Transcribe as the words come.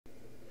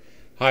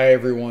Hi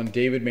everyone,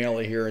 David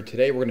Maley here, and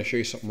today we're going to show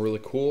you something really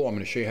cool. I'm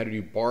going to show you how to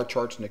do bar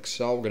charts in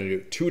Excel. We're going to do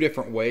it two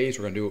different ways.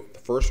 We're going to do it the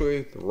first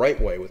way, the right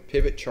way, with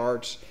pivot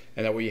charts,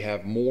 and that way you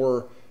have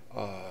more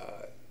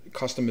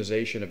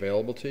customization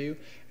available to you.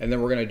 And then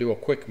we're going to do a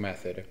quick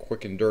method, a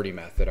quick and dirty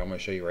method. I'm going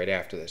to show you right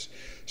after this.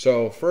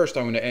 So first,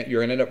 you're going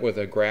to end up with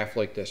a graph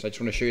like this. I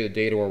just want to show you the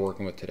data we're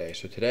working with today.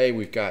 So today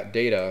we've got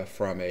data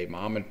from a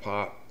mom and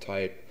pop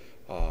type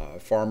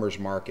farmer's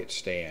market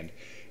stand.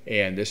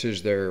 And this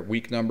is their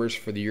week numbers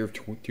for the year of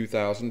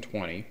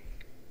 2020.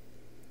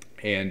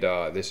 And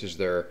this is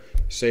their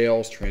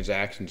sales,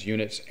 transactions,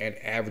 units, and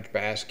average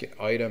basket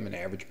item and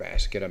average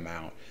basket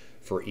amount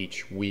for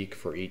each week,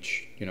 for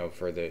each,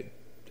 for the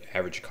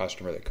average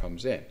customer that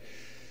comes in.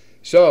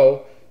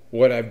 So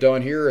what I've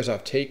done here is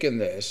I've taken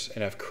this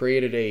and I've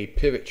created a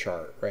pivot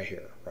chart right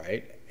here,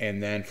 right?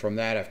 And then from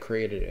that I've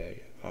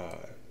created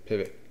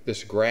a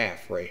this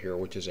graph right here,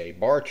 which is a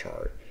bar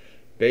chart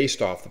based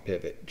off the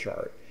pivot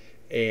chart.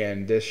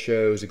 And this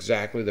shows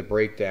exactly the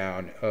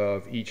breakdown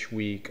of each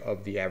week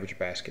of the average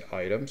basket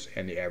items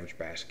and the average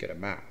basket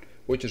amount,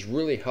 which is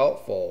really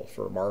helpful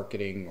for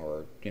marketing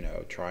or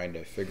trying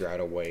to figure out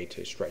a way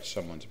to stretch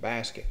someone's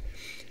basket.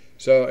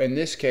 So in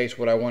this case,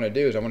 what I want to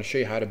do is I want to show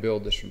you how to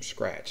build this from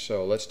scratch.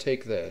 So let's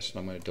take this and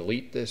I'm going to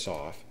delete this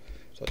off.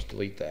 So let's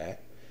delete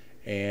that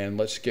and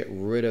let's get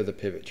rid of the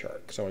pivot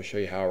chart because I want to show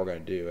you how we're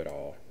going to do it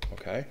all.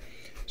 Okay,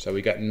 so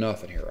we got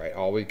nothing here, right?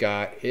 All we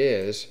got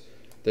is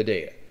the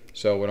data.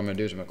 So what I'm going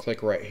to do is I'm going to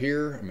click right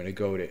here. I'm going to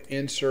go to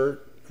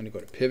Insert. I'm going to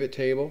go to Pivot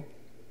Table.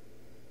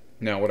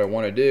 Now what I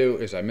want to do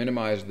is I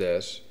minimize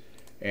this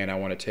and I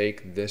want to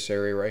take this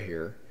area right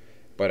here.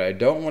 But I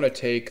don't want to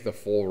take the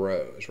full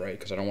rows, right?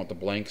 Because I don't want the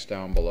blanks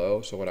down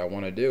below. So what I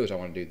want to do is I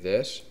want to do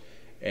this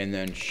and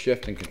then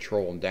Shift and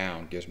Control and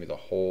down gives me the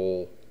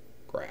whole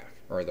graph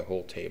or the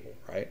whole table,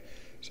 right?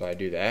 So I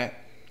do that.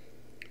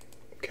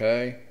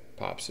 Okay,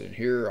 pops in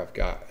here. I've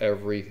got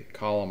every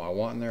column I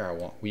want in there. I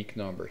want week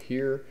number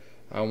here.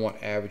 I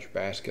want average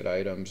basket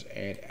items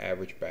and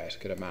average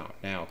basket amount.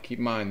 Now keep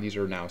in mind these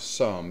are now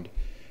summed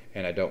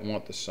and I don't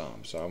want the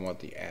sum, so I want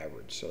the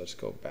average. So let's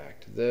go back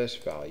to this,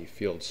 value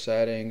field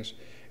settings,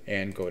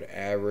 and go to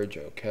average,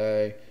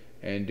 okay,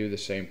 and do the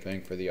same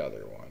thing for the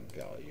other one.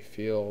 Value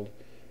field,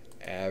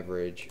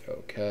 average,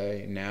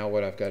 okay. Now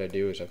what I've got to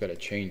do is I've got to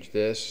change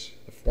this,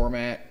 the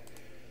format,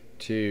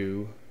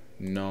 to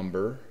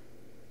number,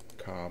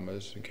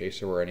 commas, in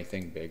case there were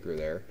anything bigger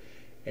there.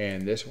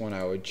 And this one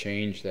I would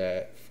change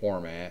that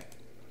format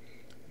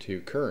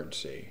to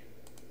currency.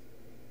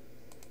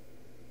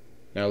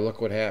 Now look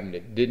what happened.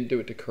 It didn't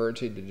do it to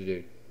currency, it did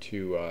it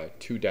to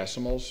 2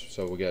 decimals.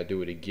 So we got to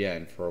do it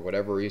again. For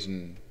whatever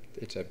reason,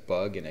 it's a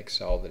bug in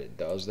Excel that it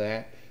does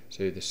that.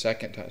 So the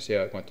second time, see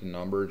how it went to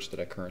number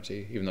instead of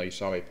currency, even though you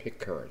saw me pick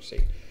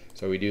currency.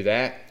 So we do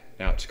that.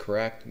 Now it's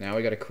correct. Now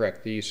we got to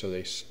correct these so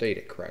they state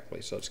it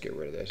correctly. So let's get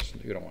rid of this.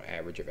 We don't want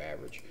average of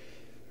average.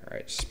 All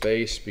right,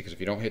 space, because if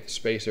you don't hit the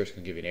space there, it's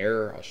going to give you an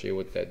error. I'll show you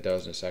what that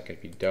does in a second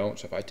if you don't.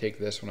 So if I take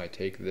this one, I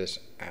take this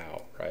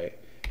out, right?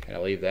 And I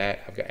leave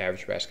that. I've got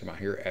average basket amount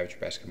here, average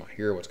basket amount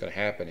here. What's going to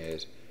happen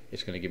is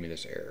it's going to give me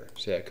this error.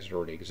 See that? Because it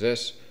already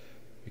exists,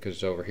 because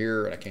it's over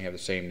here, and I can't have the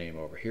same name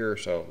over here.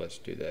 So let's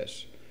do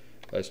this.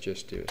 Let's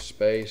just do a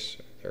space.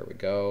 There we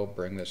go.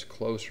 Bring this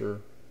closer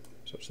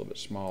so it's a little bit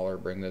smaller.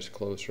 Bring this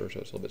closer so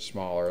it's a little bit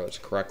smaller. Let's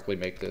correctly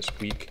make this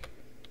week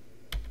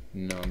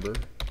number,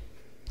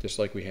 just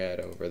like we had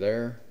over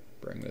there.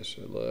 Bring this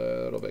a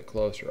little bit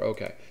closer.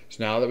 Okay,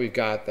 so now that we've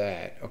got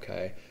that,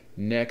 okay,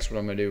 next what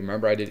I'm going to do,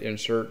 remember I did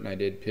insert and I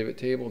did pivot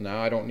table.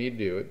 Now I don't need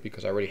to do it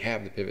because I already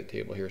have the pivot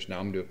table here. So now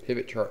I'm going to do a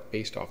pivot chart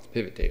based off the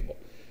pivot table.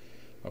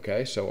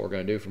 Okay, so what we're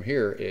going to do from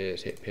here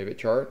is hit pivot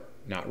chart,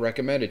 not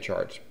recommended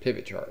charts,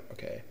 pivot chart.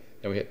 Okay,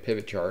 then we hit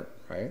pivot chart,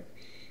 right?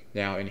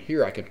 Now in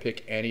here I can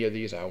pick any of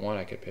these I want.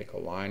 I could pick a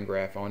line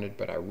graph on it,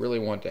 but I really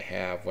want to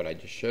have what I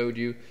just showed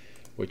you,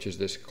 which is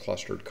this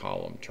clustered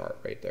column chart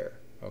right there.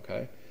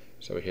 Okay,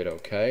 so we hit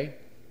OK.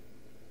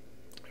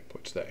 It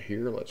puts that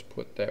here. Let's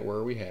put that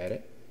where we had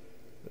it.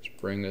 Let's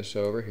bring this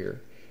over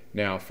here.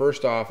 Now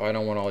first off, I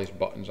don't want all these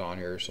buttons on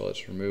here, so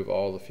let's remove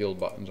all the field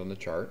buttons on the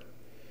chart.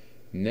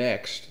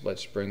 Next,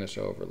 let's bring this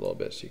over a little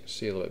bit so you can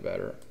see a little bit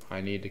better.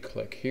 I need to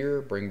click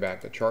here, bring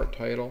back the chart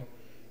title.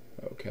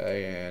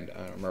 Okay, and I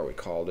don't remember what we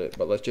called it,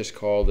 but let's just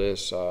call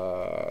this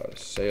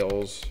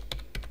sales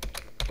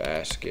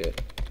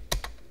basket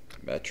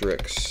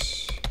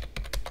metrics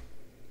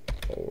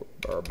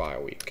or by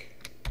week.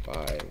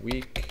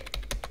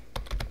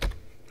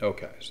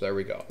 Okay, so there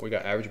we go. We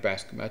got average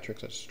basket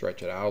metrics. Let's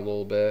stretch it out a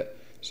little bit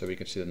so we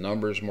can see the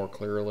numbers more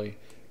clearly.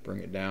 Bring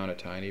it down a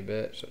tiny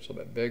bit so it's a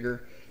little bit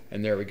bigger.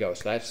 And there we go.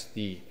 So that's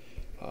the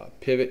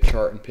pivot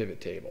chart and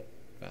pivot table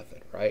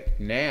method, right?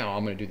 Now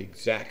I'm going to do the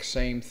exact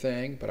same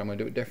thing, but I'm going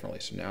to do it differently.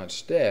 So now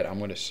instead I'm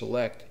going to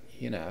select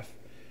ENF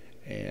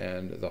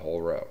and the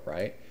whole row,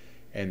 right?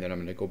 And then I'm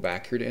going to go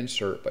back here to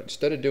insert, but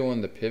instead of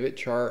doing the pivot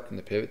chart and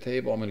the pivot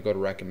table, I'm going to go to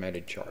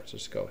recommended charts.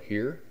 Let's go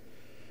here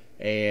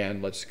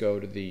and let's go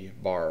to the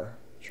bar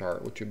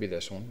chart, which would be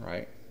this one,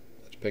 right?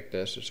 Let's pick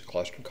this. It's a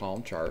clustered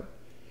column chart.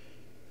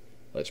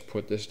 Let's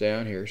put this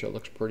down here so it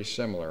looks pretty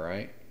similar,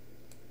 right?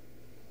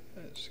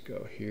 Let's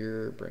go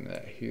here, bring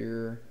that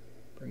here,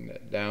 bring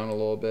that down a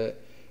little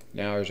bit.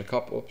 Now there's a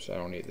couple, oops, I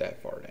don't need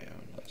that far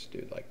down. Let's do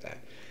it like that.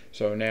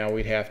 So now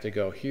we'd have to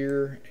go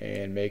here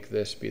and make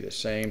this be the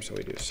same. So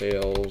we do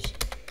sales,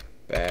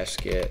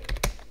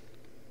 basket,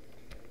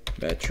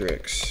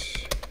 metrics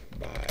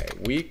by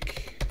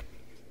week,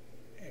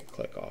 and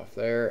click off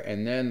there.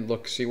 And then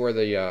look, see where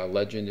the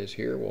legend is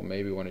here? Well,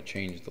 maybe we want to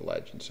change the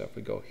legend. So if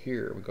we go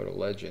here, we go to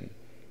legend,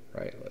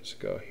 right? Let's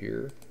go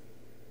here.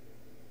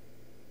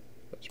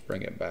 Let's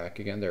bring it back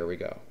again. There we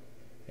go.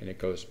 And it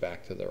goes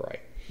back to the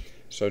right.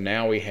 So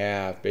now we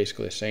have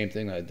basically the same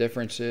thing. The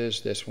difference is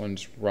this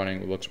one's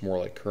running, looks more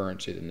like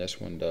currency than this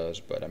one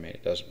does, but I mean,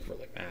 it doesn't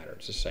really matter.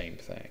 It's the same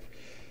thing.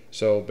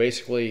 So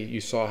basically,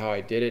 you saw how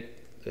I did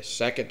it. The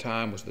second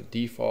time was the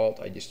default.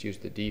 I just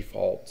used the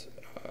default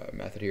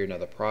method here. Now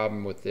the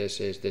problem with this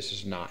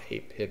is not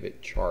a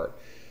pivot chart,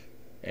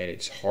 and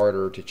it's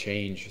harder to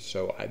change.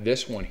 So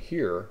this one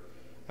here,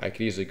 I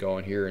could easily go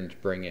in here and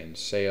bring in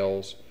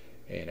sales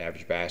and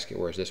average basket,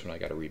 whereas this one I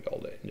got to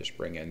rebuild it and just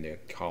bring in the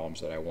columns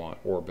that I want,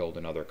 or build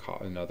another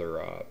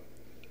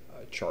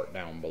chart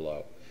down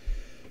below,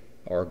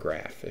 or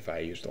graph if I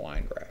use the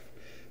line graph.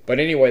 But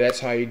anyway, that's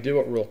how you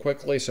do it real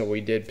quickly. So we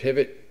did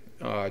pivot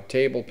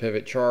table,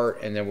 pivot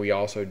chart, and then we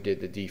also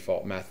did the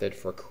default method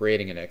for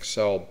creating an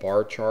Excel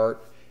bar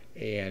chart.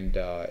 And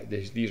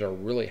these are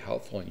really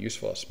helpful and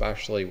useful,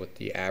 especially with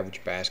the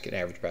average basket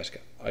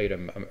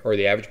item, or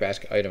the average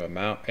basket item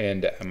amount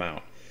and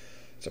amount.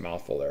 It's a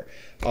mouthful there.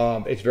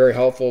 It's very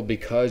helpful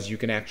because you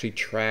can actually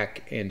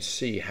track and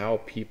see how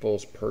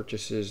people's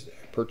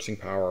purchasing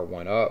power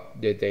went up.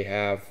 Did they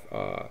have,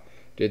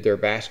 did their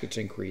baskets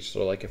increase?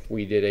 So like if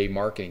we did a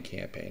marketing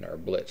campaign or a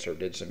blitz, or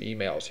did some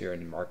emails here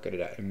and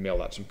marketed out and mailed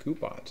out some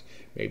coupons,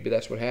 maybe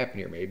that's what happened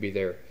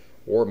here.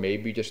 Or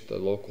maybe just the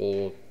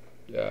local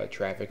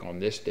traffic on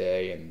this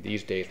day and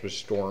these days was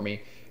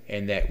stormy,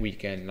 and that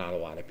weekend not a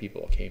lot of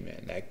people came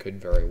in. That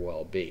could very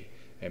well be.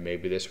 And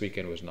maybe this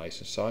weekend was nice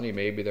and sunny.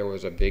 Maybe there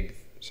was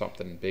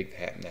something big that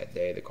happened that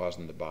day that caused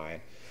them to buy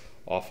an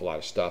awful lot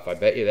of stuff. I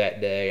bet you that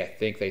day, I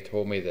think they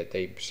told me that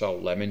they sell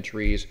lemon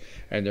trees,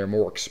 and they're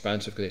more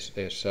expensive because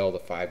they sell the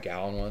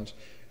 5-gallon ones,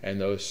 and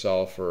those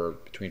sell for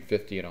between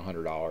 $50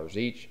 and $100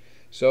 each.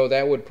 So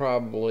that would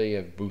probably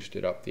have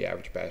boosted up the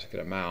average basket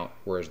amount,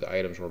 whereas the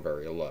items were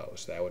very low.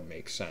 So that would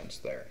make sense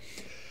there.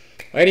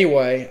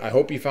 Anyway, I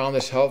hope you found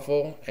this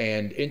helpful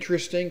and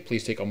interesting.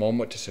 Please take a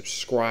moment to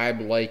subscribe,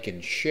 like,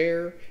 and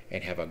share,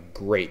 and have a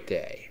great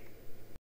day.